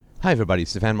Hi everybody,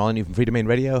 Stefan Molyneux from Free Domain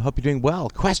Radio. Hope you're doing well.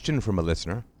 Question from a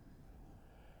listener,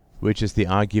 which is the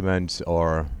argument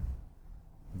or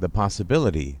the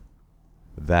possibility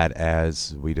that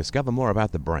as we discover more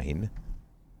about the brain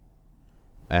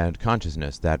and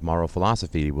consciousness, that moral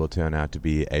philosophy will turn out to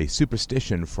be a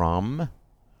superstition from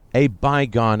a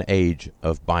bygone age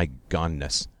of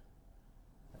bygoneness.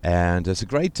 And it's a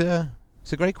great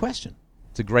question.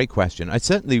 It's a great question. I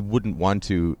certainly wouldn't want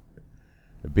to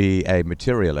be a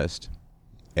materialist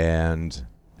and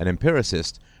an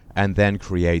empiricist and then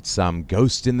create some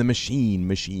ghost in the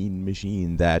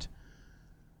machine that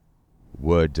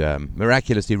would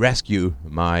miraculously rescue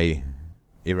my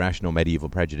irrational medieval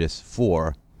prejudice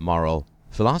for moral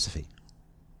philosophy.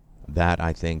 That,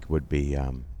 I think, would be,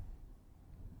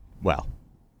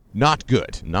 not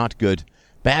good. Not good.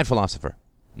 Bad philosopher.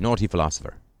 Naughty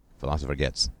philosopher. Philosopher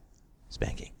gets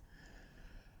spanking.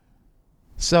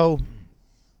 So,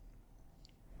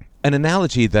 an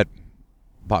analogy that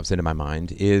pops into my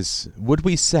mind is, would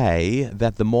we say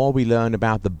that the more we learn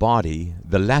about the body,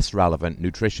 the less relevant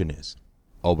nutrition is?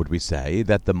 Or would we say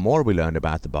that the more we learn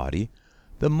about the body,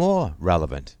 the more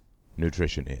relevant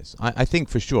nutrition is? I think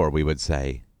for sure we would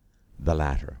say the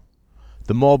latter.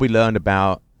 The more we learn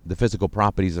about the physical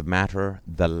properties of matter,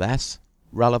 the less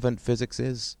relevant physics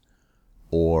is?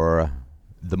 Or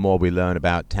the more we learn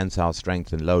about tensile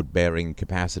strength and load-bearing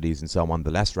capacities and so on,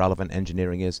 the less relevant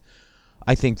engineering is?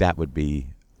 I think that would be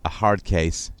a hard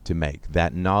case to make.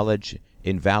 That knowledge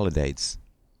invalidates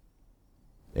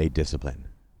a discipline.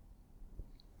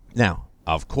 Now,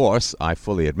 of course, I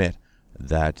fully admit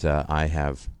that I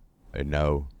have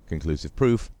no conclusive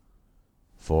proof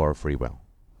for free will.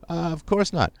 Of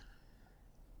course not.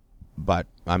 But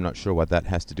I'm not sure what that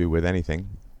has to do with anything.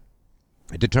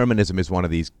 Determinism is one of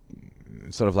these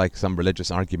sort of like some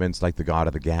religious arguments, like the God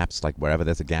of the gaps, like wherever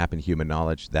there's a gap in human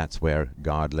knowledge, that's where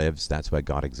God lives, that's where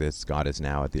God exists. God is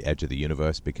now at the edge of the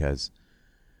universe because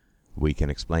we can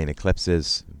explain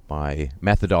eclipses by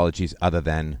methodologies other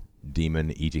than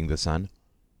demon eating the sun.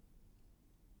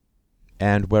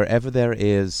 And wherever there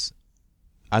is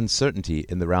uncertainty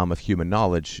in the realm of human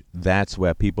knowledge, that's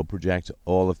where people project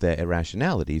all of their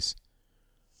irrationalities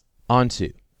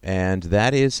onto. And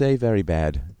that is a very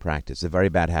bad practice, a very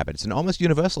bad habit. It's an almost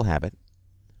universal habit,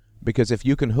 because if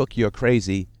you can hook your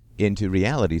crazy into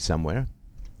reality somewhere,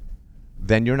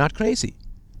 then you're not crazy.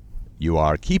 You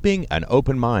are keeping an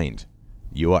open mind.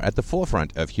 You are at the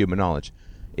forefront of human knowledge.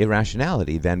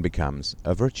 Irrationality then becomes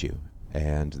a virtue,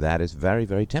 and that is very,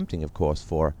 very tempting, of course,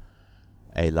 for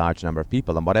a large number of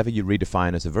people. And whatever you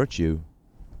redefine as a virtue,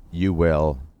 you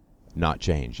will not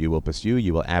change. You will pursue,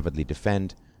 you will avidly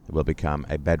defend. It will become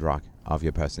a bedrock of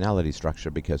your personality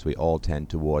structure, because we all tend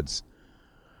towards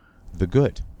the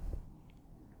good.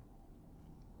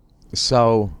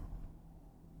 So,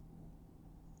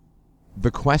 the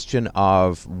question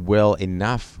of will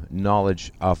enough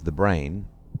knowledge of the brain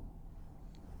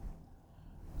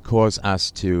cause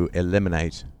us to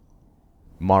eliminate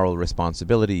moral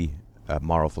responsibility,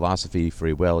 moral philosophy,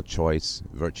 free will, choice,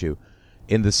 virtue,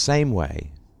 in the same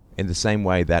way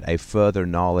that a further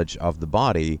knowledge of the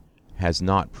body has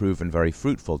not proven very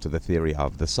fruitful to the theory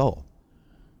of the soul.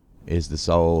 Is the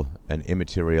soul an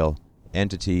immaterial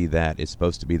entity that is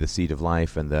supposed to be the seat of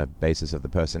life and the basis of the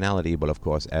personality? Well, of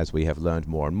course, as we have learned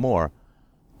more and more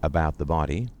about the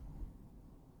body,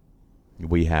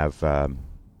 we have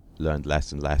learned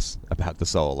less and less about the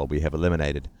soul, or we have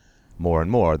eliminated more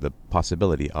and more the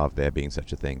possibility of there being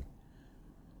such a thing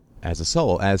as a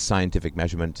soul. As scientific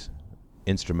measurement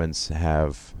instruments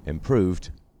have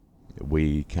improved,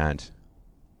 we can't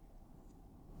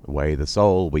weigh the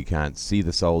soul, we can't see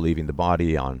the soul leaving the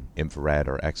body on infrared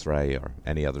or X-ray or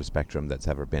any other spectrum that's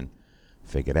ever been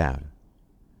figured out.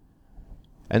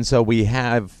 And so we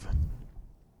have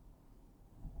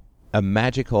a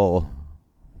magical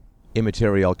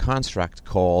immaterial construct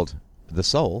called the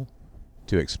soul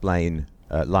to explain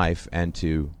life and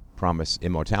to promise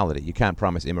immortality. You can't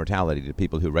promise immortality to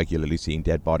people who regularly see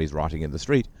dead bodies rotting in the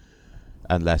street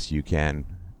unless you can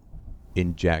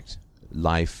inject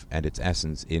life and its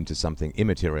essence into something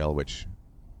immaterial which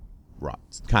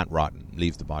can't rot and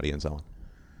leaves the body and so on.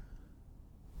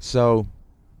 So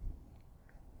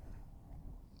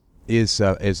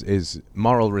is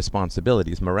moral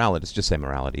responsibility, is morality, let's just say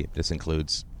morality, this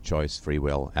includes choice, free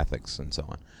will, ethics, and so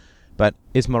on. But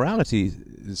is morality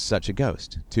such a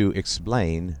ghost to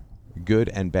explain good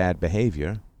and bad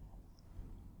behavior?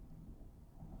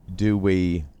 Do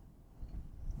we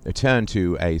turn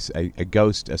to a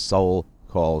ghost, a soul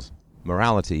called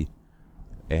morality,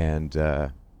 and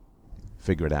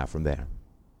figure it out from there?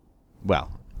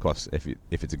 Well, of course, if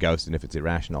it's a ghost and if it's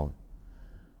irrational,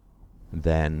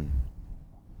 then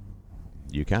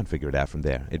you can't figure it out from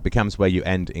there. It becomes where you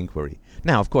end inquiry.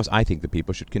 Now, of course, I think that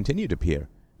people should continue to peer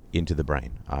into the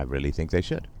brain. I really think they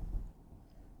should.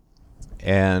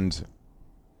 And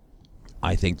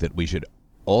I think that we should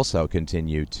also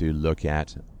continue to look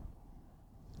at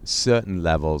certain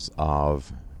levels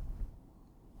of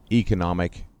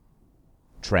economic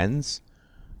trends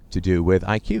to do with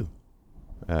IQ,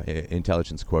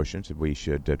 intelligence quotient. We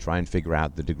should try and figure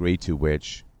out the degree to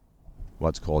which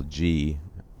what's called G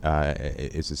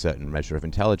is a certain measure of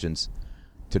intelligence,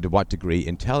 to what degree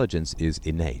intelligence is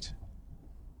innate,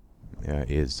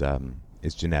 is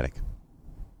genetic.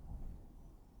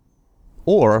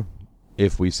 Or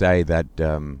if we say that,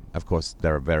 of course,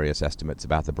 there are various estimates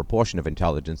about the proportion of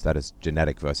intelligence that is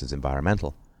genetic versus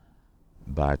environmental.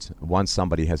 But once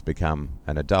somebody has become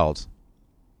an adult,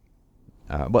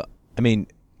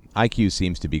 IQ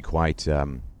seems to be quite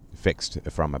fixed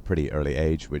from a pretty early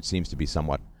age, which seems to be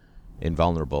somewhat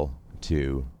invulnerable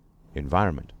to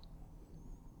environment.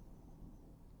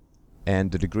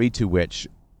 And the degree to which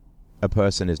a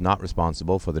person is not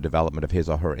responsible for the development of his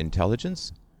or her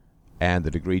intelligence, and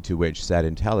the degree to which said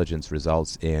intelligence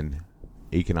results in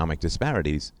economic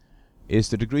disparities, is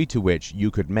the degree to which you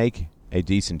could make a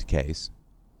decent case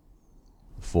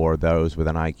for those with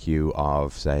an IQ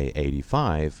of, say,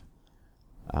 85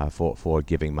 for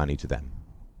giving money to them.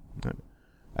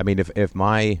 I mean, if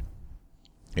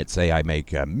let's say I make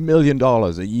 $1 million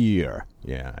a year.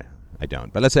 Yeah, I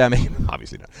don't. But let's say I make,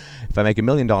 obviously not. If I make $1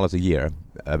 million a year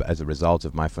as a result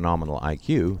of my phenomenal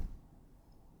IQ,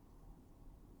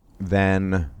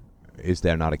 then is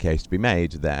there not a case to be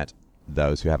made that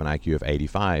those who have an IQ of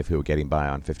 85, who are getting by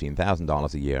on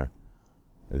 $15,000 a year,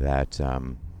 that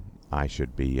I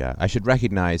should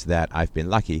recognize that I've been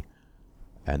lucky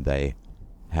and they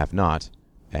have not,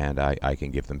 and I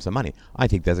can give them some money. I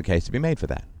think there's a case to be made for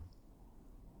that.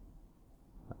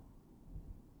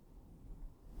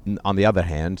 On the other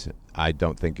hand, I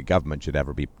don't think a government should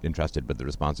ever be entrusted with the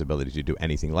responsibility to do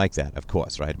anything like that, of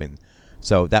course, right? I mean,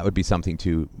 so that would be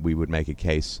something we would make a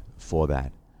case for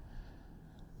that.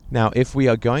 Now, if we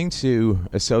are going to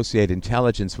associate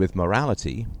intelligence with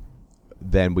morality,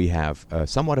 then we have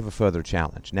somewhat of a further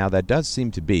challenge. Now, there does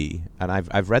seem to be, and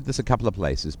I've read this a couple of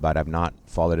places, but I've not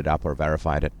followed it up or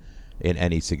verified it in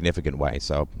any significant way,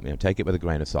 so take it with a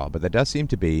grain of salt. But there does seem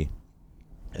to be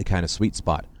a kind of sweet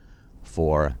spot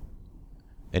for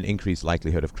an increased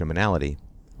likelihood of criminality,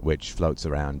 which floats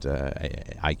around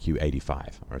IQ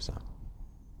 85 or so.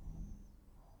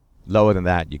 Lower than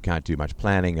that, you can't do much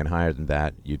planning, and higher than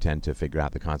that, you tend to figure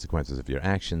out the consequences of your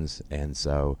actions. And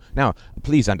so, now,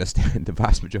 please understand, the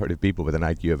vast majority of people with an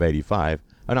IQ of 85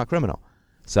 are not criminal.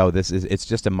 So it's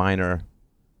just a minor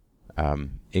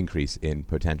increase in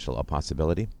potential or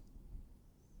possibility.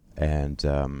 And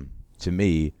to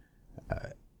me,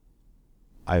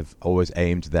 I've always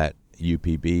aimed that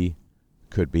UPB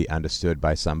could be understood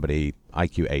by somebody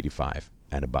IQ 85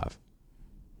 and above.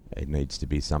 It needs to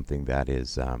be something that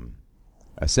is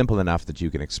simple enough that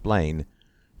you can explain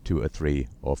to a 3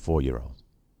 or 4-year-old.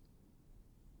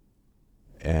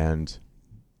 And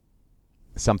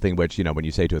something which, when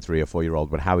you say to a 3 or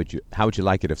 4-year-old, "But how would you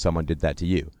like it if someone did that to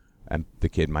you?" And the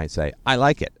kid might say, "I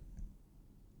like it."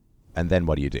 And then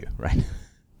what do you do, right?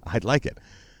 I'd like it.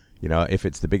 If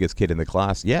it's the biggest kid in the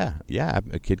class, yeah,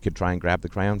 a kid could try and grab the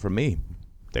crayon from me.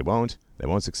 They won't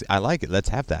succeed. I like it. Let's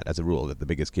have that as a rule, that the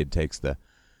biggest kid takes the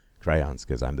crayons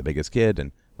because I'm the biggest kid,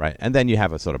 and right. And then you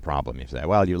have a sort of problem. You say,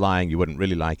 well, you're lying, you wouldn't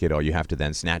really like it, or you have to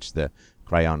then snatch the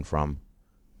crayon from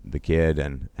the kid,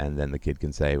 and then the kid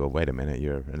can say, well, wait a minute,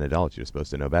 you're an adult, you're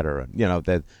supposed to know better.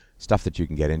 The stuff that you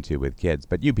can get into with kids.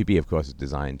 But UPB, of course, is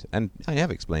designed, and I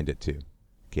have explained it to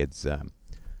kids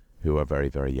who are very,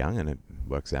 very young, and it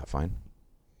works out fine.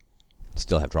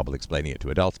 Still have trouble explaining it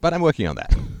to adults, but I'm working on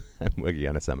that. I'm working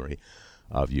on a summary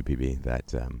of UPB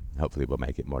that hopefully will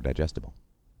make it more digestible.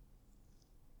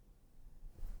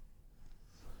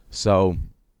 So,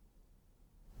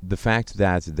 the fact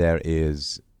that there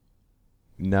is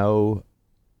no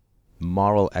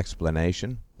moral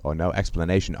explanation, or no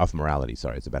explanation of morality,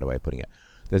 sorry, it's a better way of putting it.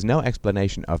 There's no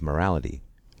explanation of morality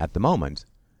at the moment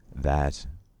that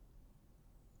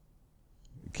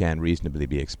can reasonably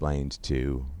be explained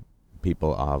to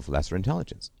people of lesser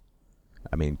intelligence.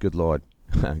 I mean, good Lord,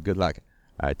 good luck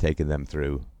taking them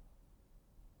through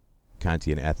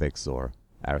Kantian ethics or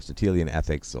Aristotelian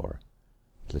ethics or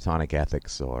Platonic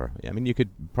ethics, or you could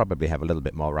probably have a little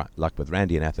bit more luck with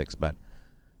Randian ethics, but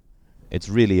it's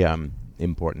really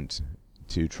important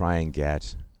to try and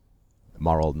get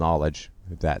moral knowledge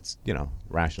that's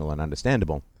rational and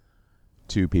understandable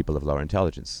to people of lower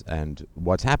intelligence. And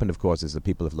what's happened, of course, is that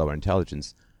people of lower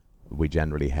intelligence, we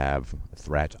generally have a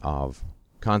threat of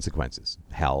consequences,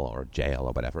 hell or jail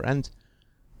or whatever, and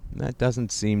that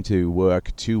doesn't seem to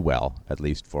work too well, at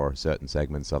least for certain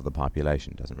segments of the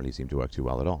population. Doesn't really seem to work too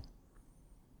well at all.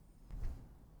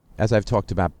 As I've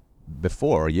talked about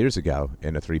before, years ago,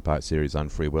 in a 3-part series on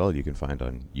free will, you can find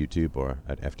on YouTube or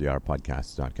at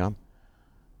fdrpodcasts.com,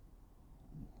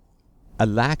 a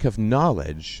lack of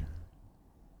knowledge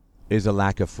is a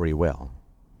lack of free will.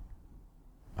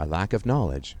 A lack of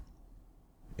knowledge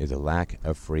is a lack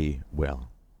of free will.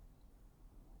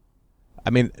 I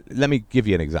mean, let me give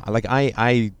you an example. Like,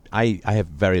 I have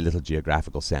very little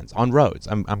geographical sense. On roads,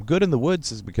 I'm good in the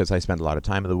woods because I spent a lot of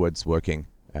time in the woods working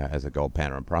as a gold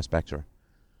panner and prospector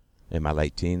in my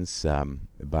late teens.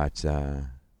 But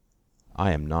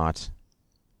I'm not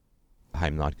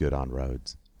good on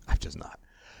roads. I'm just not.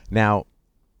 Now,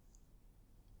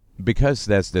 because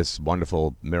there's this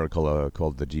wonderful miracle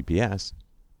called the GPS,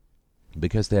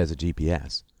 because there's a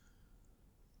GPS,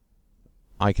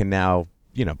 I can now,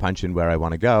 punch in where I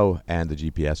want to go, and the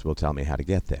GPS will tell me how to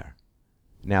get there.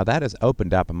 Now, that has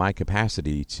opened up my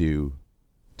capacity to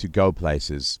go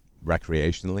places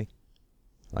recreationally.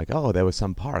 Like, oh, there was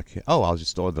some park. Oh, I'll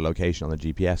just store the location on the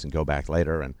GPS and go back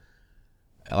later. And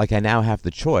like, I now have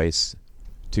the choice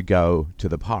to go to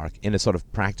the park in a sort of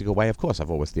practical way. Of course,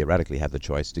 I've always theoretically had the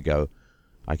choice to go.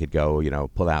 I could go,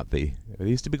 pull out they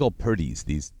used to be called Purdy's,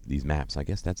 these maps. I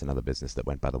guess that's another business that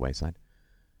went by the wayside.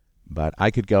 But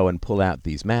I could go and pull out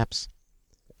these maps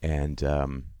and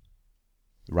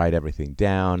write everything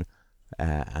down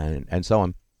and so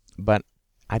on. But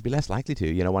I'd be less likely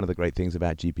to. One of the great things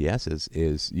about GPS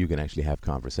is you can actually have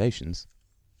conversations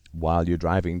while you're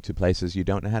driving to places you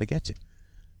don't know how to get to.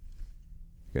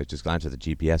 You just glance at the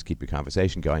GPS, keep your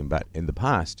conversation going. But in the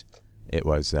past, it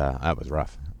was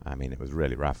rough. I mean, it was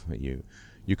really rough.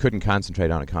 You couldn't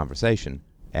concentrate on a conversation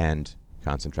and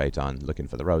concentrate on looking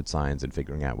for the road signs and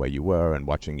figuring out where you were and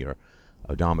watching your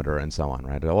odometer and so on,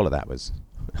 right? All of that was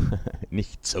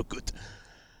nicht so good.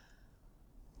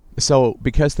 So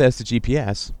because there's the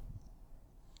GPS,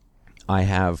 I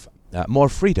have more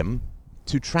freedom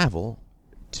to travel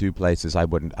to places I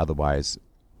wouldn't otherwise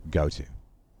go to.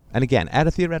 And again, at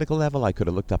a theoretical level, I could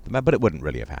have looked up the map, but it wouldn't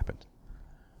really have happened.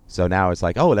 So now it's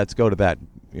like, oh, let's go to that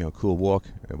cool walk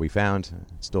we found,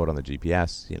 stored on the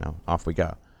GPS, off we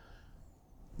go.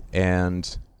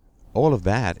 And all of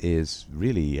that is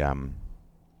really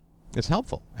it's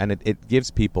helpful, and it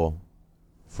gives people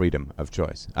freedom of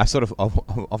choice. I sort of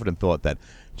often thought that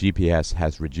GPS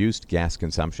has reduced gas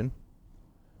consumption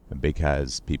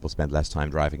because people spend less time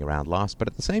driving around lost, but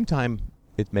at the same time,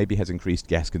 it maybe has increased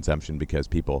gas consumption because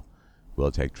people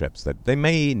will take trips that they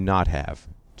may not have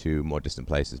to more distant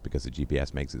places because the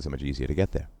GPS makes it so much easier to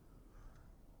get there.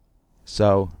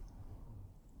 So,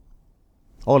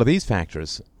 all of these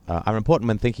factors are important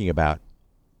when thinking about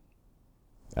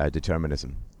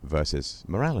determinism versus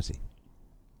morality.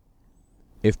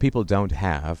 If people don't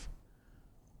have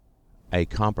a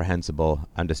comprehensible,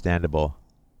 understandable,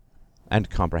 and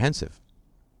comprehensive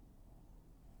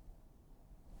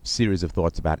series of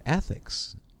thoughts about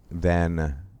ethics,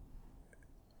 then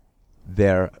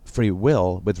their free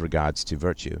will with regards to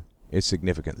virtue is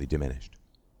significantly diminished.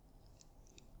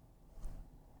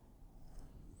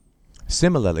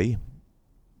 Similarly,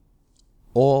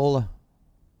 all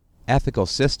ethical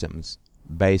systems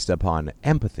based upon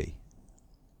empathy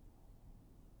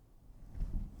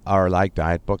are like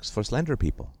diet books for slender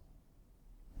people,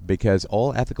 because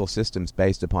all ethical systems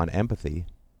based upon empathy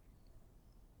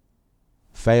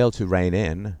fail to rein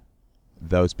in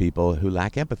those people who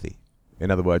lack empathy.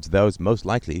 In other words, those most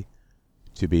likely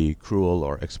to be cruel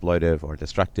or exploitive or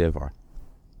destructive or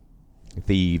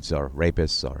thieves or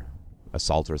rapists or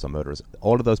assaulters or murderers.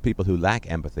 All of those people who lack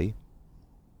empathy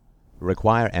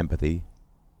require empathy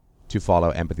to follow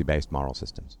empathy-based moral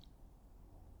systems.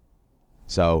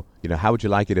 So, how would you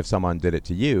like it if someone did it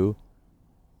to you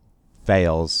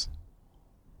fails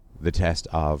the test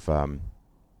of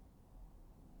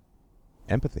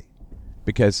empathy?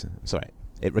 Because,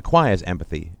 it requires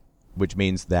empathy, which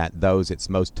means that those it's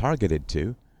most targeted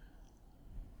to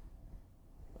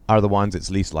are the ones it's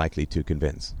least likely to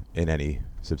convince in any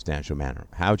substantial manner.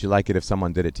 How would you like it if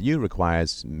someone did it to you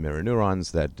requires mirror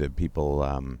neurons that people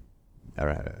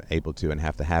are able to and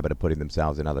have the habit of putting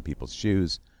themselves in other people's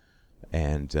shoes,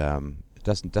 and it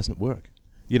doesn't work.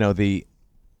 The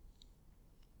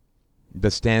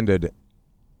standard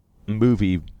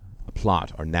movie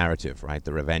plot or narrative, right?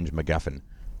 The revenge MacGuffin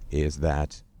is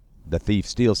that the thief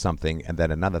steals something and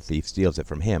then another thief steals it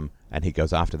from him, and he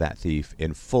goes after that thief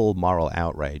in full moral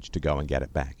outrage to go and get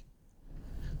it back.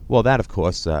 Well, that, of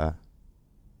course,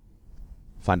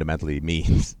 fundamentally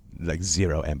means like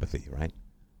zero empathy, right?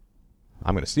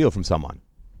 I'm going to steal from someone.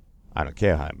 I don't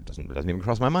care how. It doesn't even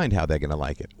cross my mind how they're going to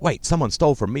like it. Wait, someone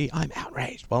stole from me. I'm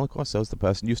outraged. Well, of course, so's the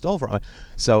person you stole from.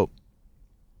 So,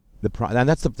 and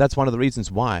that's one of the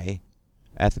reasons why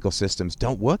ethical systems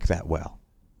don't work that well.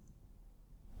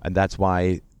 And that's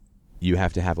why you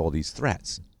have to have all these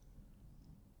threats,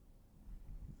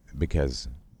 because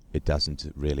it doesn't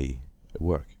really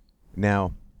work.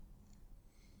 Now,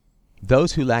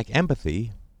 those who lack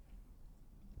empathy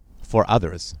for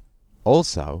others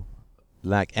also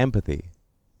lack empathy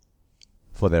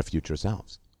for their future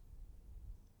selves.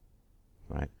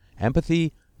 Right?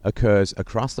 Empathy occurs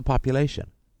across the population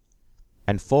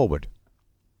and forward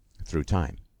through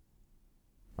time.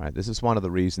 Right? This is one of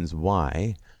the reasons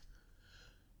why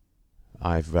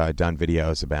I've done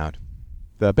videos about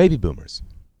the baby boomers.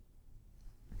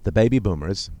 The baby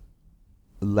boomers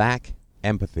lack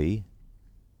empathy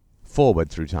forward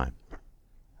through time.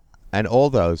 And all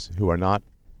those who are not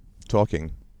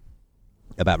talking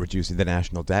about reducing the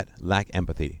national debt lack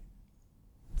empathy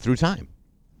through time.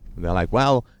 And they're like,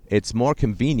 well, it's more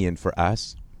convenient for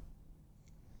us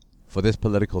for this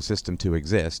political system to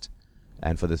exist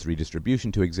and for this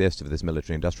redistribution to exist, for this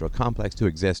military-industrial complex to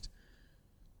exist.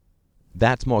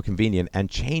 That's more convenient, and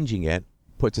changing it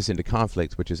puts us into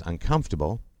conflict, which is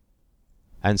uncomfortable,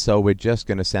 and so we're just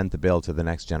going to send the bill to the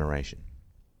next generation.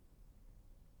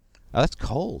 Oh, that's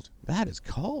cold. That is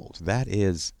cold. That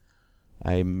is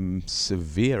a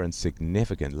severe and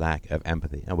significant lack of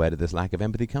empathy. And where did this lack of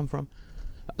empathy come from?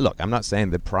 Look, I'm not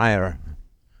saying that prior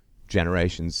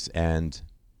generations and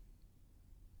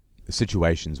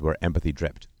situations were empathy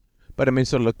dripped. But I mean,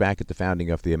 sort of look back at the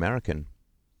founding of the American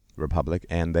Republic,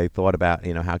 and they thought about,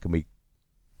 how can we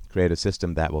create a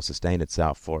system that will sustain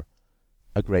itself for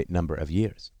a great number of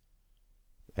years.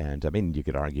 And I mean, you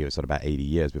could argue it's sort of about 80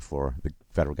 years before the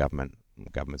federal government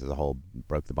as a whole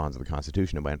broke the bonds of the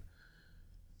Constitution and went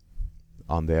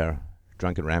on their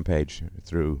drunken rampage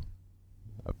through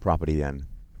property and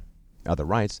other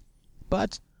rights.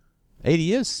 But 80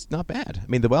 years, not bad. I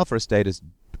mean, the welfare state has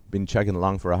been chugging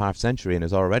along for a half century and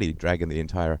is already dragging the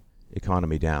entire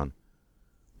economy down,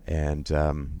 and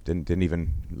didn't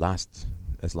even last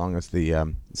as long as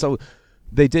the... So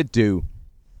they did do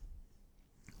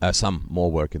some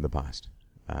more work in the past.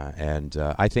 And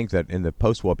I think that in the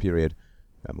post-war period,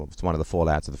 it's one of the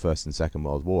fallouts of the First and Second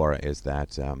World War is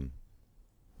that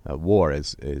war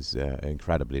is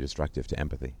incredibly destructive to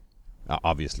empathy.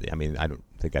 Obviously, I mean, I don't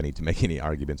think I need to make any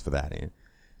arguments for that.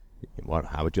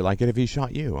 How would you like it if he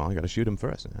shot you? Well, I got to shoot him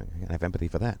first. I have empathy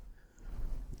for that.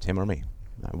 It's him or me.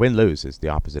 Win-lose is the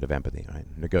opposite of empathy, right?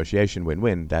 Negotiation,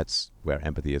 win-win, that's where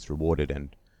empathy is rewarded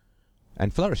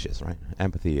and flourishes, right?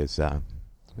 Empathy is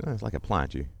it's like a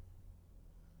plant.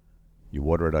 You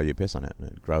water it or you piss on it, and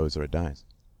it grows or it dies.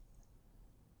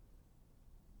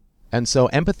 And so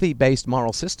empathy-based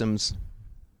moral systems,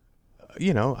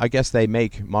 I guess they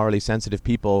make morally sensitive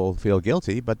people feel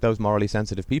guilty, but those morally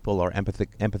sensitive people or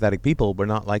empathetic people were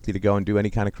not likely to go and do any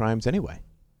kind of crimes anyway.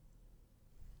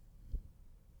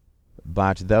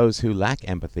 But those who lack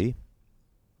empathy,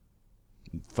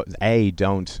 A,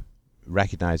 don't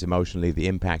recognize emotionally the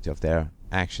impact of their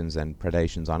actions and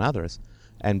predations on others,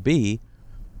 and B,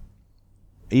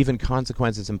 even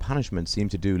consequences and punishment seem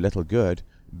to do little good,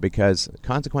 because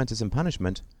consequences and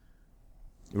punishment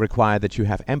require that you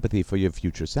have empathy for your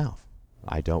future self.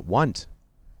 I don't want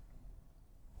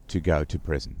to go to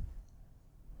prison.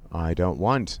 I don't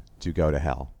want to go to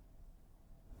hell.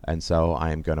 And so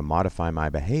I am going to modify my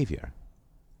behavior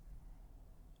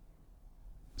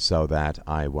so that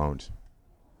I won't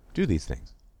do these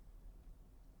things.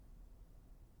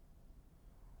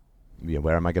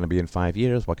 Where am I going to be in 5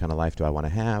 years? What kind of life do I want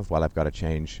to have? Well, I've got to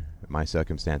change my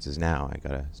circumstances now. I got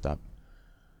to stop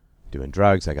doing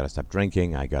drugs. I got to stop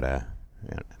drinking. I got to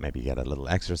maybe get a little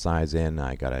exercise in.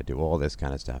 I got to do all this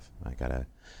kind of stuff. I got to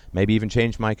maybe even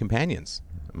change my companions,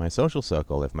 my social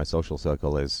circle, if my social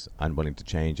circle is unwilling to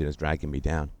change and is dragging me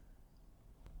down.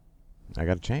 I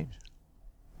got to change.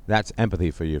 That's empathy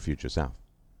for your future self.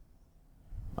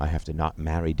 I have to not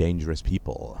marry dangerous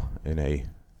people in a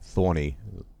thorny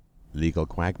legal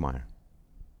quagmire.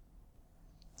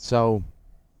 So,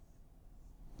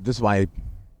 this is why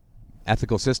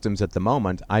ethical systems at the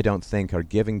moment, I don't think, are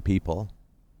giving people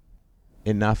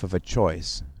enough of a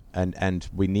choice. And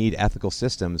we need ethical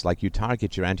systems, like you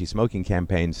target your anti-smoking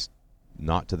campaigns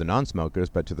not to the non-smokers,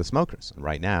 but to the smokers.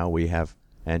 Right now, we have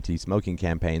anti-smoking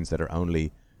campaigns that are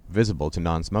only visible to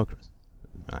non-smokers.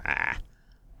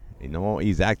 You know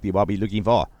exactly what we're looking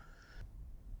for.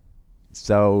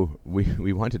 So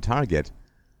we want to target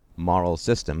moral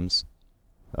systems,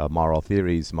 moral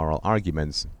theories, moral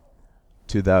arguments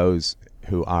to those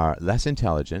who are less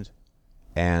intelligent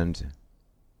and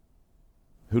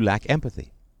who lack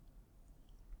empathy.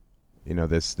 You know,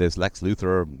 this Lex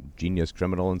Luthor, genius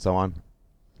criminal, and so on.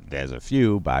 There's a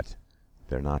few, but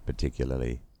they're not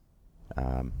particularly.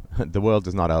 The world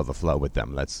does not overflow with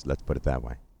them. Let's put it that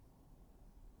way.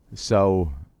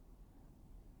 So,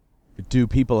 do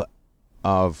people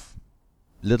of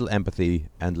little empathy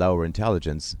and lower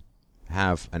intelligence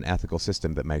have an ethical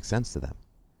system that makes sense to them?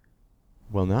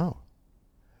 Well, no.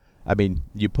 I mean,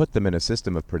 you put them in a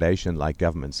system of predation like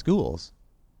government schools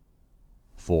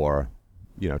for,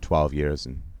 12 years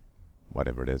and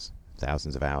whatever it is,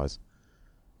 thousands of hours.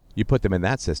 You put them in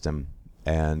that system,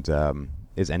 and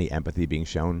is any empathy being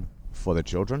shown for the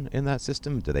children in that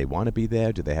system? Do they want to be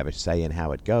there? Do they have a say in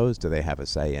how it goes? Do they have a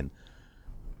say in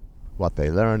what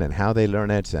they learn and how they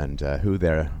learn it, and who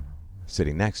they're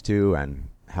sitting next to, and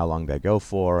how long they go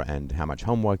for, and how much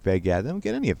homework they get? They don't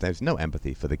get any of that. There's no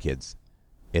empathy for the kids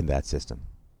in that system.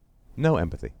 No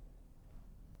empathy.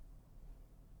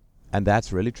 And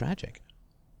that's really tragic.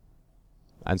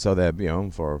 And so they're,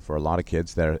 for a lot of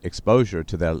kids, their exposure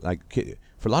to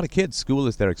for a lot of kids, school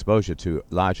is their exposure to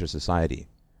larger society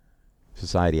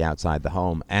outside the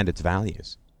home and its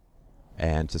values.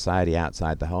 And society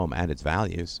outside the home and its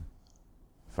values,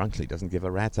 frankly, doesn't give a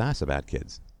rat's ass about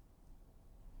kids.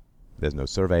 There's no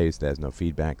surveys, there's no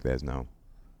feedback, there's no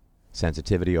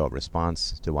sensitivity or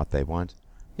response to what they want.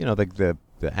 The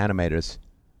animators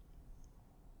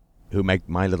who make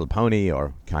My Little Pony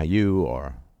or Caillou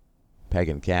or Peg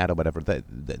and Cat or whatever,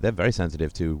 they're very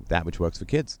sensitive to that which works for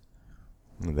kids.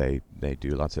 They do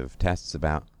lots of tests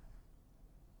about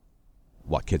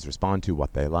what kids respond to,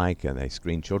 what they like, and they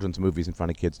screen children's movies in front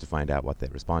of kids to find out what they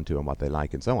respond to and what they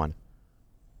like and so on.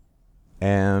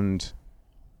 And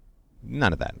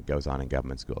none of that goes on in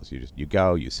government schools. You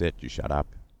go, you sit, you shut up,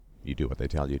 you do what they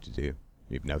tell you to do.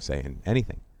 You have no say in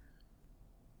anything.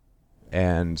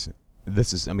 And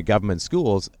government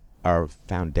schools are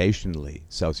foundationally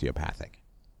sociopathic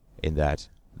in that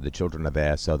the children are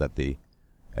there so that the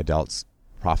adults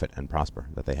profit and prosper,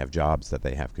 that they have jobs, that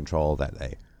they have control, that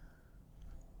they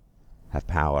have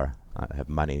power, have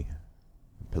money,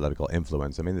 political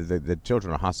influence. I mean, the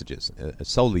children are hostages,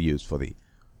 solely used for the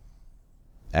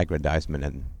aggrandizement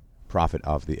and profit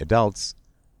of the adults,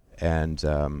 and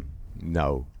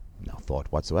no thought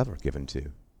whatsoever given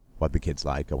to what the kids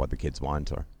like or what the kids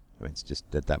want, or it's just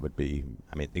that would be,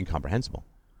 incomprehensible.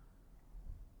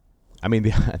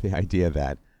 The idea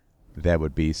that there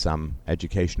would be some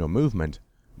educational movement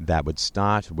that would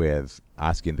start with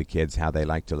asking the kids how they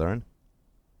like to learn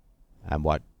and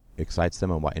what excites them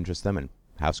and what interests them and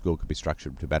how school could be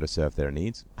structured to better serve their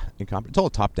needs. It's all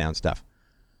top-down stuff,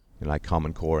 like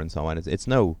Common Core and so on. It's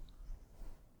no...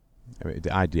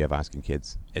 the idea of asking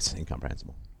kids, it's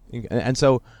incomprehensible. And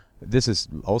so this is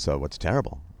also what's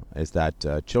terrible, is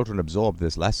that children absorb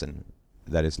this lesson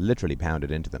that is literally pounded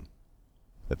into them,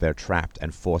 that they're trapped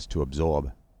and forced to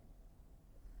absorb.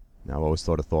 Now, I always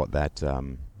thought that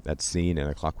that scene in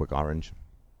A Clockwork Orange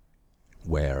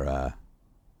where,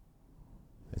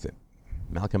 is it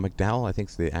Malcolm McDowell, I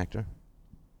think's the actor?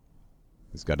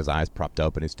 He's got his eyes propped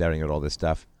open, he's staring at all this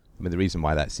stuff. The reason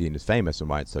why that scene is famous and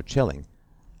why it's so chilling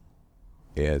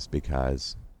is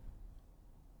because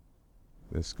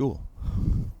the school.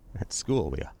 At school,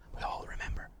 we all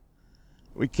remember.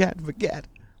 We can't forget.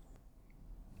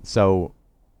 So,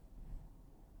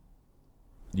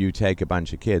 you take a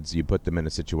bunch of kids, you put them in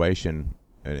a situation,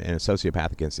 in a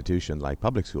sociopathic institution like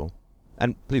public school.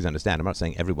 And please understand, I'm not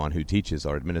saying everyone who teaches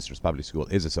or administers public school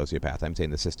is a sociopath. I'm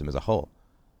saying the system as a whole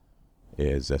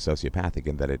is sociopathic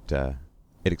in that it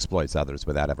exploits others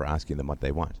without ever asking them what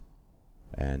they want.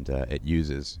 And it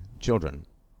uses children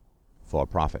for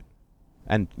profit.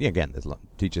 And again, there's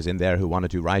teachers in there who want to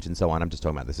do right and so on. I'm just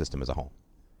talking about the system as a whole.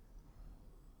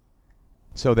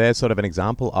 So there's sort of an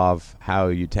example of how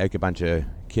you take a bunch of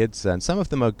kids, and some of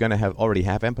them are going to already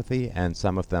have empathy, and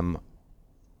some of them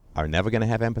are never going to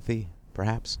have empathy,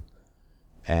 perhaps.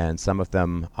 And some of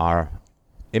them are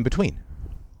in between,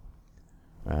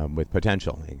 with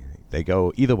potential. They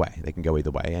go either way. They can go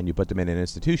either way. And you put them in an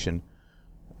institution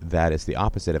that is the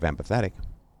opposite of empathetic,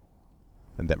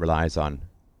 and that relies on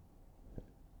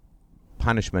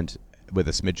punishment with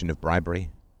a smidgen of bribery.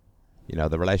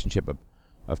 The relationship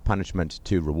of punishment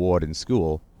to reward in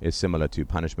school is similar to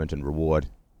punishment and reward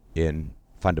in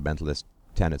fundamentalist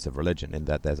tenets of religion, in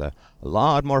that there's a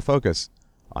lot more focus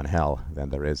on hell than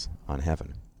there is on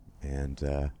heaven. And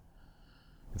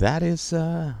that's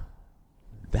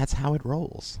how it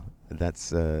rolls.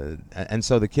 That's and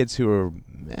so the kids who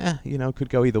are, could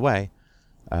go either way,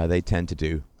 they tend to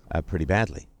do pretty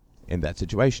badly in that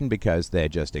situation because they're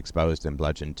just exposed and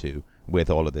bludgeoned to with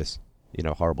all of this,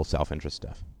 horrible self-interest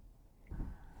stuff.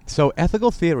 So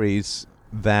ethical theories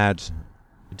that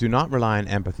do not rely on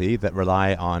empathy, that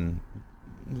rely on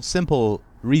simple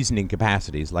reasoning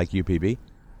capacities like UPB,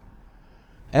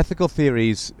 ethical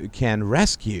theories can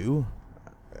rescue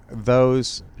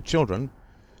those children,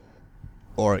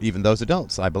 or even those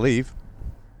adults, I believe,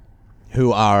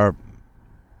 who are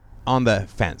on the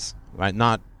fence, right?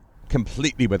 Not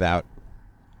completely without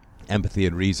empathy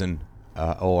and reason,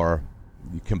 or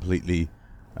completely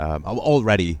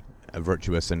already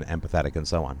virtuous and empathetic and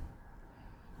so on.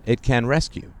 It can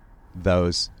rescue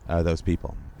those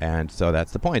people, and so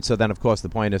that's the point. So then, of course, the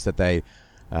point is that they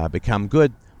become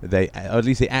good. Or at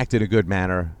least they act in a good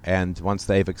manner, and once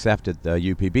they've accepted the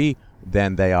UPB,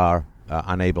 then they are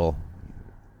unable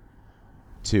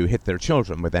to hit their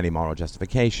children with any moral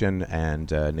justification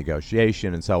and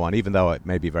negotiation and so on. Even though it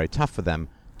may be very tough for them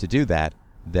to do that,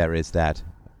 there is that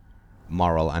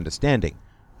moral understanding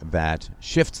that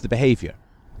shifts the behavior,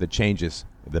 that changes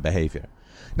the behavior.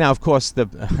 Now, of course, the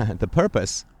the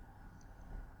purpose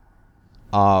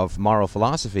of moral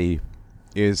philosophy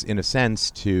is, in a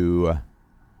sense, to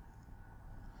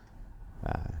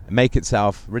make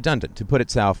itself redundant, to put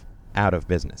itself out of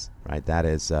business, right? That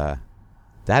is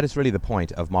really the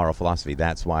point of moral philosophy.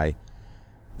 That's what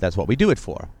we do it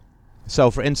for.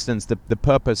 So, for instance, the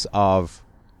purpose of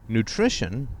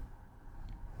nutrition,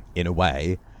 in a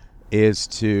way, is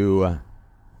to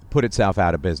put itself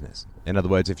out of business. In other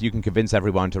words, if you can convince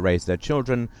everyone to raise their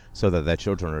children so that their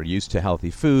children are used to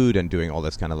healthy food and doing all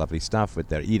this kind of lovely stuff with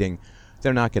their eating,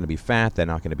 they're not going to be fat, they're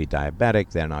not going to be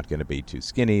diabetic, they're not going to be too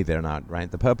skinny, they're not, right?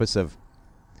 The purpose of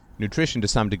nutrition to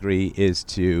some degree is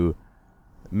to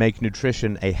make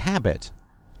nutrition a habit,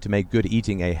 to make good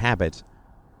eating a habit,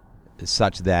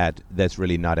 such that there's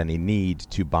really not any need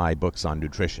to buy books on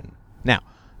nutrition. Now,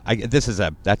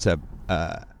 that's a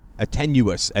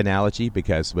tenuous analogy,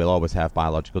 because we'll always have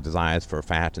biological desires for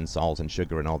fat and salt and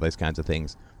sugar and all those kinds of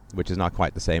things, which is not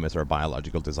quite the same as our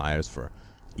biological desires for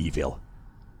evil.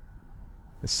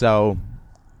 So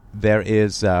there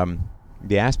is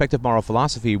the aspect of moral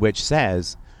philosophy which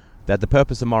says that the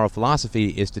purpose of moral philosophy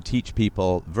is to teach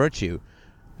people virtue.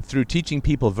 Through teaching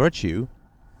people virtue,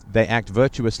 they act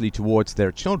virtuously towards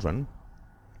their children,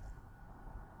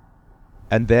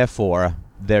 and therefore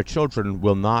their children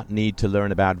will not need to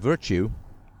learn about virtue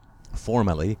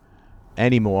formally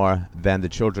any more than the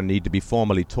children need to be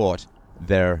formally taught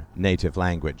their native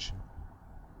language.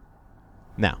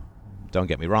 Now, don't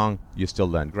get me wrong, you still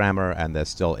learn grammar, and there's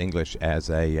still English as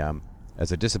a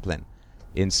discipline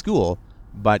in school,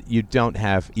 but you don't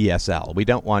have ESL. We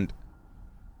don't want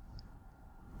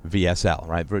VSL,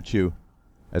 right? Virtue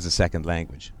as a second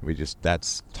language.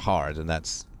 That's hard, and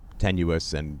that's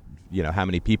tenuous, and how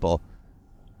many people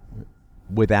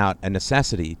without a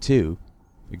necessity to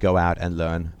go out and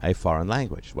learn a foreign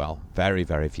language? Well, very,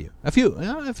 very few. A few. I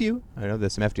know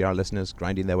there's some FDR listeners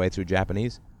grinding their way through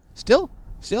Japanese. Still?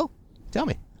 Tell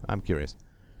me. I'm curious.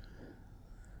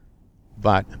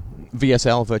 But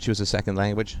VSL, virtue as a second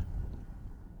language,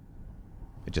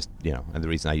 it just, and the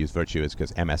reason I use virtue is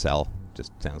because MSL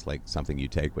just sounds like something you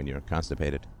take when you're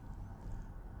constipated.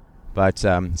 But,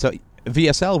 so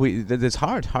VSL, there's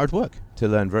hard work to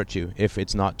learn virtue if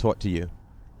it's not taught to you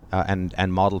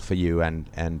and modeled for you and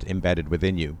embedded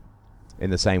within you, in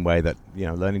the same way that,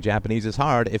 learning Japanese is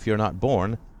hard if you're not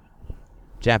born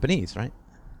Japanese, right?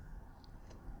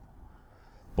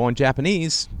 Born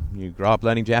Japanese, you grow up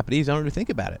learning Japanese, don't really think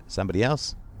about it. Somebody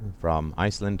else from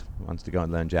Iceland wants to go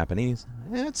and learn Japanese.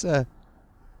 It's a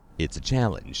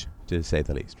challenge, to say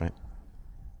the least, right?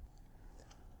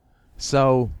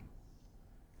 So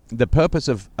the purpose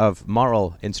of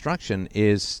moral instruction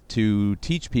is to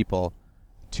teach people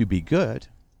to be good,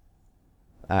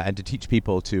 and to teach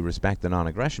people to respect the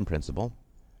non-aggression principle.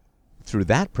 Through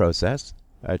that process,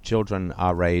 children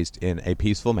are raised in a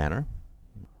peaceful manner.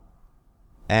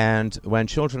 And when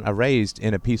children are raised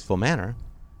in a peaceful manner,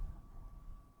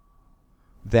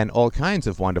 then all kinds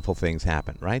of wonderful things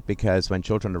happen, right? Because when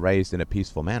children are raised in a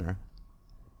peaceful manner,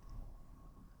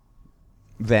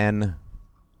 then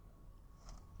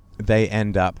they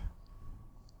end up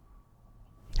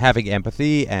having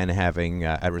empathy and having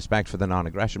a respect for the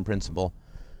non-aggression principle.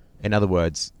 In other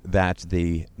words, that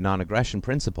the non-aggression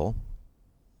principle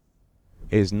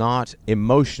is not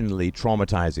emotionally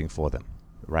traumatizing for them,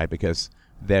 right? Because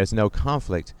there's no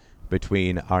conflict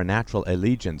between our natural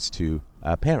allegiance to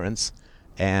parents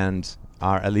and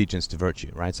our allegiance to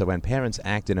virtue, right? So when parents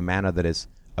act in a manner that is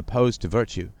opposed to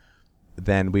virtue,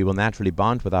 then we will naturally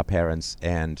bond with our parents,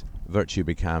 and virtue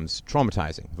becomes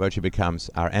traumatizing. Virtue becomes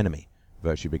our enemy.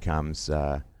 Virtue becomes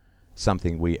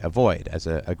something we avoid as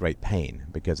a great pain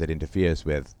because it interferes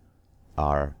with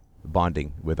our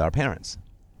bonding with our parents.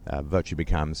 Virtue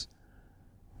becomes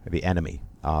the enemy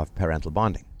of parental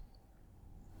bonding.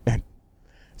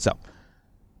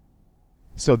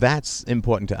 So that's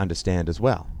important to understand as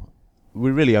well.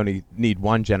 We really only need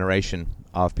one generation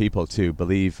of people to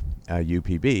believe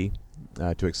UPB,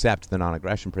 to accept the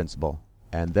non-aggression principle,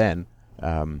 and then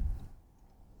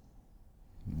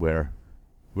we're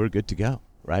good to go,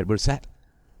 right? We're set.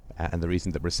 And the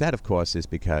reason that we're set, of course, is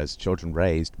because children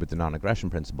raised with the non-aggression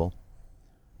principle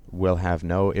will have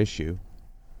no issue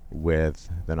with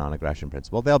the non-aggression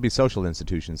principle. There'll be social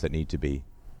institutions that need to be,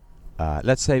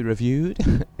 let's say,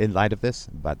 reviewed in light of this,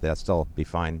 but they'll still be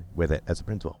fine with it as a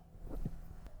principle.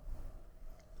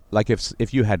 Like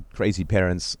if you had crazy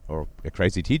parents, or a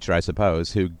crazy teacher, I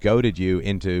suppose, who goaded you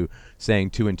into saying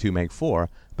 2 and 2 make 4,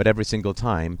 but every single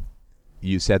time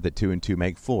you said that 2 and 2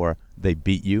 make 4, they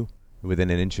beat you within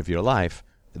an inch of your life,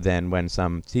 then when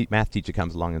some math teacher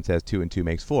comes along and says 2 and 2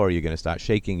 makes 4, you're going to start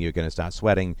shaking, you're going to start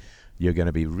sweating, you're going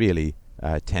to be really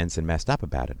tense and messed up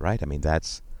about it, right? I mean,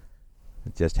 that's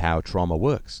just how trauma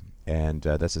works. And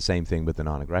that's the same thing with the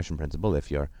non-aggression principle. If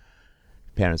your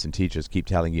parents and teachers keep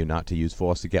telling you not to use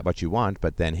force to get what you want,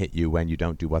 but then hit you when you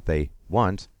don't do what they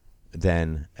want,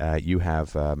 then you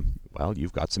have,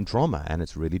 you've got some trauma, and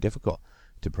it's really difficult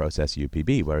to process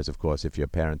UPB. Whereas, of course, if your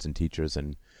parents and teachers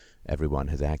and everyone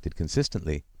has acted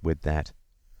consistently with that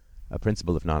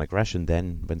principle of non-aggression,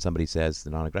 then when somebody says the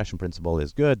non-aggression principle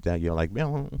is good, you're like,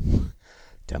 well,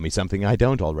 tell me something I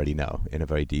don't already know, in a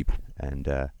very deep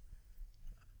and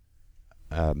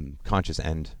conscious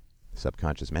and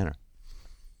subconscious manner.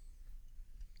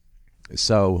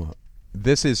 So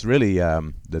this is really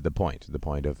the point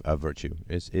of virtue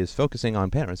is focusing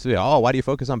on parents. Oh, why do you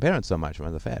focus on parents so much?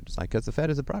 Well, the Fed. It's like, because the Fed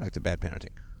is a product of bad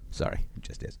parenting. Sorry, it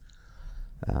just is.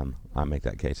 I'll make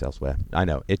that case elsewhere. I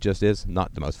know, it just is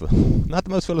not the most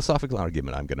philosophical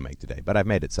argument I'm going to make today, but I've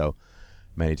made it so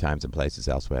many times in places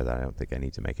elsewhere that I don't think I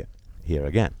need to make it here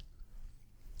again.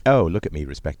 Oh, look at me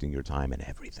respecting your time and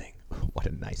everything. What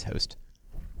a nice host.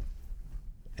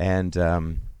 And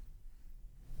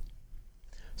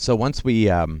so once we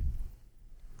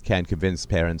can convince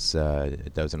parents,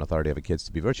 those in authority over kids,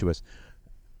 to be virtuous,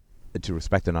 to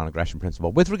respect the non-aggression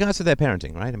principle with regards to their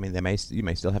parenting, right? I mean, you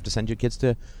may still have to send your kids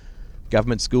to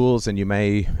government schools, and you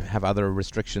may have other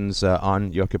restrictions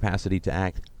on your capacity to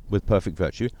act with perfect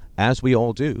virtue, as we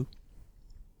all do.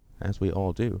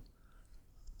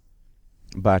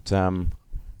 But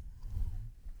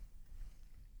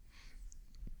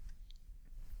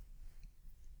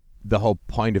the whole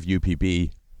point of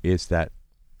UPB is that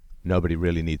nobody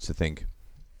really needs to think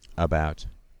about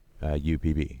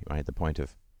UPB, right? The point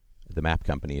of the map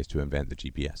company is to invent the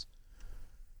GPS.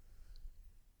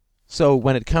 So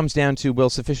when it comes down to, will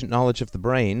sufficient knowledge of the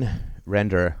brain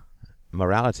render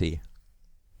morality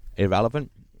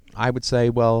irrelevant? I would say,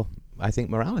 well, I think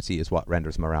morality is what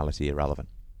renders morality irrelevant.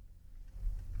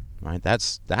 Right?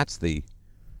 That's the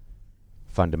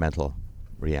fundamental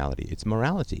reality. It's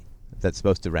morality that's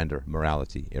supposed to render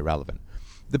morality irrelevant.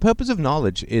 The purpose of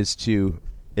knowledge is to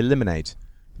eliminate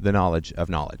the knowledge of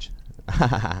knowledge.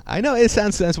 I know it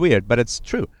sounds weird, but it's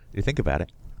true. You think about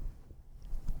it.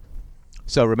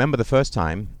 So remember the first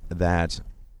time that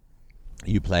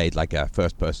you played like a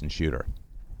first-person shooter.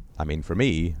 I mean, for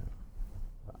me,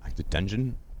 like the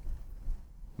Dungeon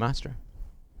Master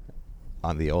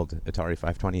on the old Atari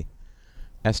 520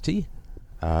 ST,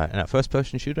 and a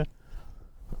first-person shooter.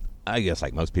 I guess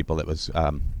like most people, it was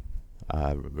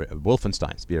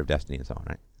Wolfenstein, Spear of Destiny, and so on,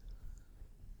 right?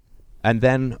 And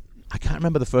then I can't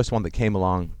remember the first one that came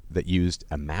along that used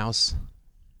a mouse.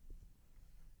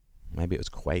 Maybe it was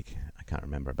Quake. I can't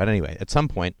remember. But anyway, at some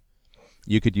point,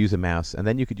 you could use a mouse, and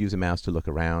then you could use a mouse to look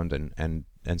around and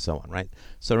so on, right?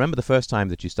 So remember the first time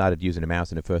that you started using a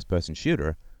mouse in a first-person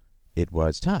shooter, it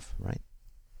was tough, right?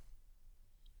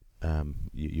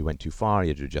 You went too far. You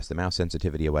had to adjust the mouse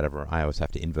sensitivity or whatever. I always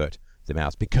have to invert the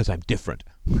mouse because I'm different.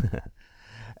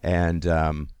 And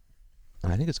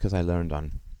I think it's because I learned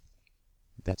on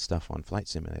that stuff on flight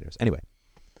simulators. Anyway.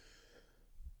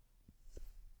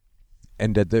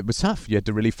 And it was tough. You had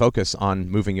to really focus on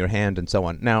moving your hand and so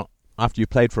on. Now, after you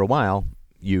played for a while,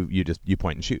 you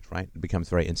point and shoot, right? It becomes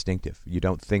very instinctive. You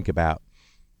don't think about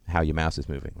how your mouse is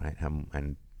moving, right?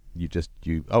 And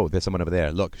oh, there's someone over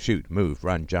there. Look, shoot, move,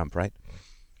 run, jump, right?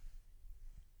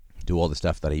 Do all the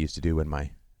stuff that I used to do when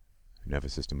my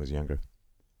nervous system was younger.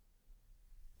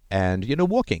 And,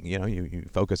 walking, you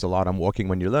focus a lot on walking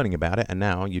when you're learning about it, and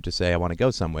now you just say, I want to go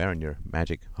somewhere, and your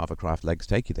magic hovercraft legs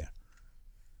take you there.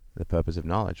 The purpose of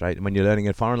knowledge, right? And when you're learning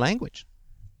a foreign language,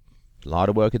 a lot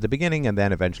of work at the beginning, and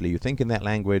then eventually you think in that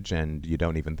language, and you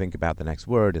don't even think about the next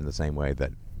word in the same way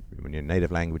that when you're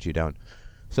native language you don't.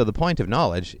 So the point of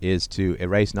knowledge is to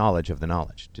erase knowledge of the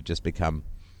knowledge, to just become,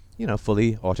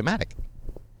 fully automatic.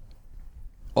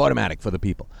 Automatic for the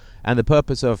people. And the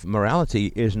purpose of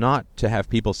morality is not to have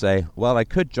people say, well, I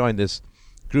could join this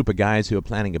group of guys who are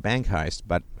planning a bank heist,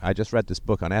 but I just read this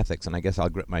book on ethics, and I guess I'll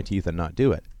grit my teeth and not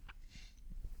do it.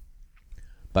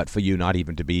 But for you not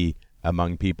even to be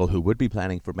among people who would be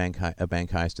planning for a bank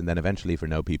heist, and then eventually for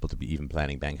no people to be even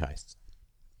planning bank heists.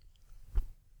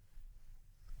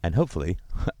 And hopefully,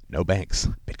 no banks.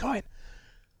 Bitcoin.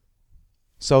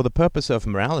 So the purpose of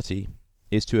morality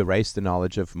is to erase the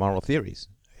knowledge of moral theories,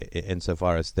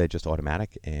 insofar as they're just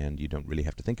automatic and you don't really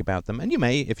have to think about them. And you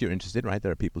may, if you're interested, right?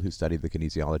 There are people who study the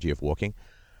kinesiology of walking,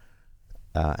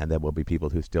 and there will be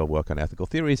people who still work on ethical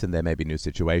theories, and there may be new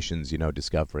situations,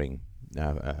 discovering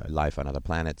life on other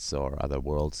planets or other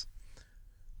worlds.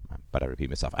 But I repeat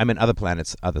myself. I mean other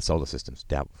planets, other solar systems.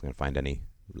 Doubt we're going to find any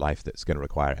life that's going to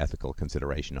require ethical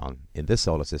consideration in this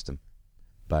solar system.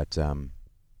 But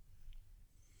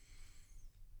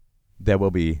there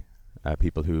will be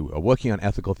people who are working on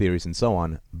ethical theories and so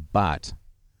on, but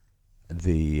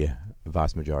the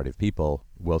vast majority of people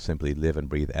will simply live and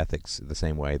breathe ethics the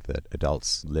same way that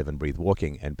adults live and breathe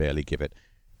walking and barely give it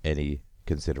any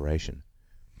consideration.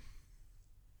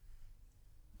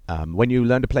 When you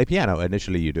learn to play piano,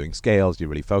 initially you're doing scales, you're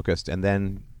really focused, and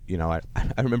then, I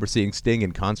remember seeing Sting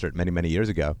in concert many, many years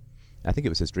ago. I think it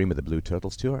was his Dream of the Blue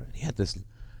Turtles tour, and he had this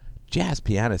jazz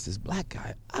pianist, this black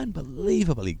guy,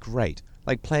 unbelievably great,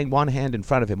 like playing one hand in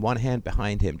front of him, one hand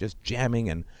behind him, just jamming,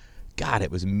 and God,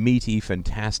 it was meaty,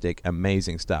 fantastic,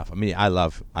 amazing stuff. I mean, I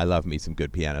love me some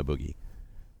good piano boogie.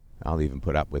 I'll even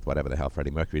put up with whatever the hell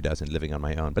Freddie Mercury does in Living on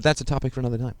My Own, but that's a topic for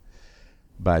another time.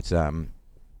 But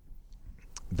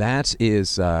that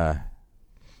is the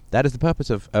purpose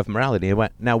of morality.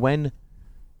 Now, when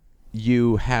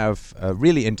you have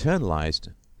really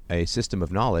internalized a system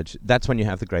of knowledge, that's when you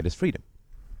have the greatest freedom.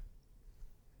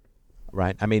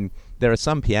 Right? I mean, there are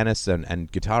some pianists and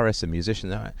guitarists and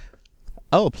musicians that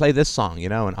play this song,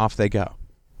 and off they go.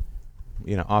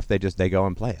 They go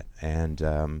and play it.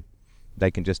 And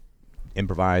they can just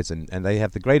improvise, and they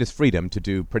have the greatest freedom to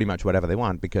do pretty much whatever they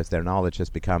want, because their knowledge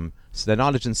their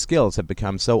knowledge and skills have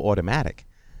become so automatic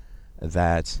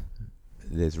that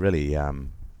there's really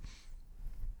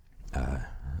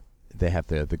they have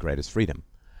the greatest freedom.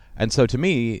 And so to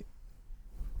me,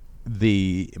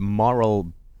 the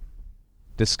moral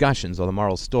discussions or the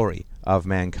moral story of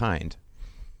mankind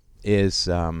is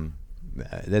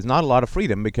there's not a lot of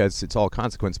freedom, because it's all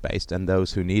consequence based, and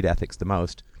those who need ethics the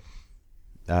most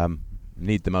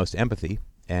need the most empathy,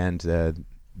 and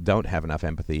don't have enough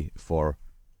empathy for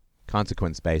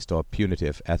consequence-based or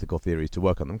punitive ethical theories to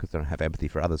work on them, because they don't have empathy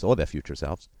for others or their future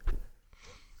selves.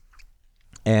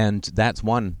 And that's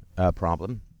one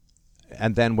problem.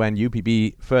 And then when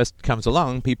UPB first comes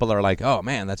along, people are like, oh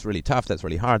man, that's really tough, that's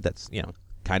really hard, that's,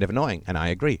 kind of annoying. And I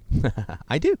agree.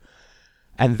 I do.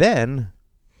 And then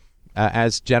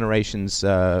as generations,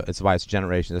 that's why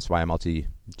a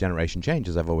multi-generation change,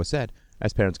 as I've always said.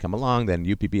 As parents come along, then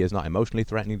UPB is not emotionally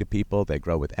threatening to people. They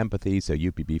grow with empathy, so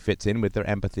UPB fits in with their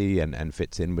empathy and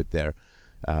fits in with their...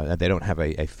 they don't have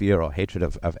a fear or hatred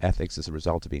of ethics as a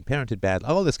result of being parented bad.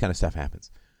 All this kind of stuff happens.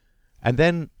 And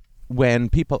then when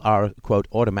people are, quote,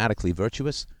 automatically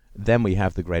virtuous, then we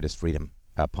have the greatest freedom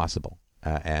possible.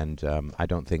 And I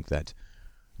don't think that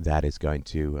is going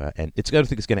to... and I don't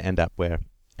think it's going to end up where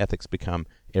ethics become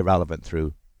irrelevant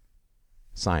through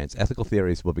science. Ethical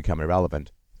theories will become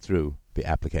irrelevant through the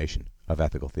application of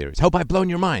ethical theories. Hope I've blown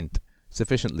your mind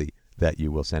sufficiently that you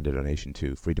will send a donation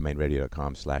to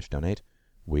freedomainradio.com/donate.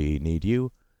 We need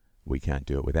you. We can't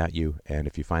do it without you. And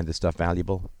if you find this stuff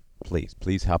valuable,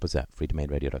 please help us at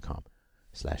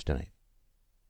freedomainradio.com/donate.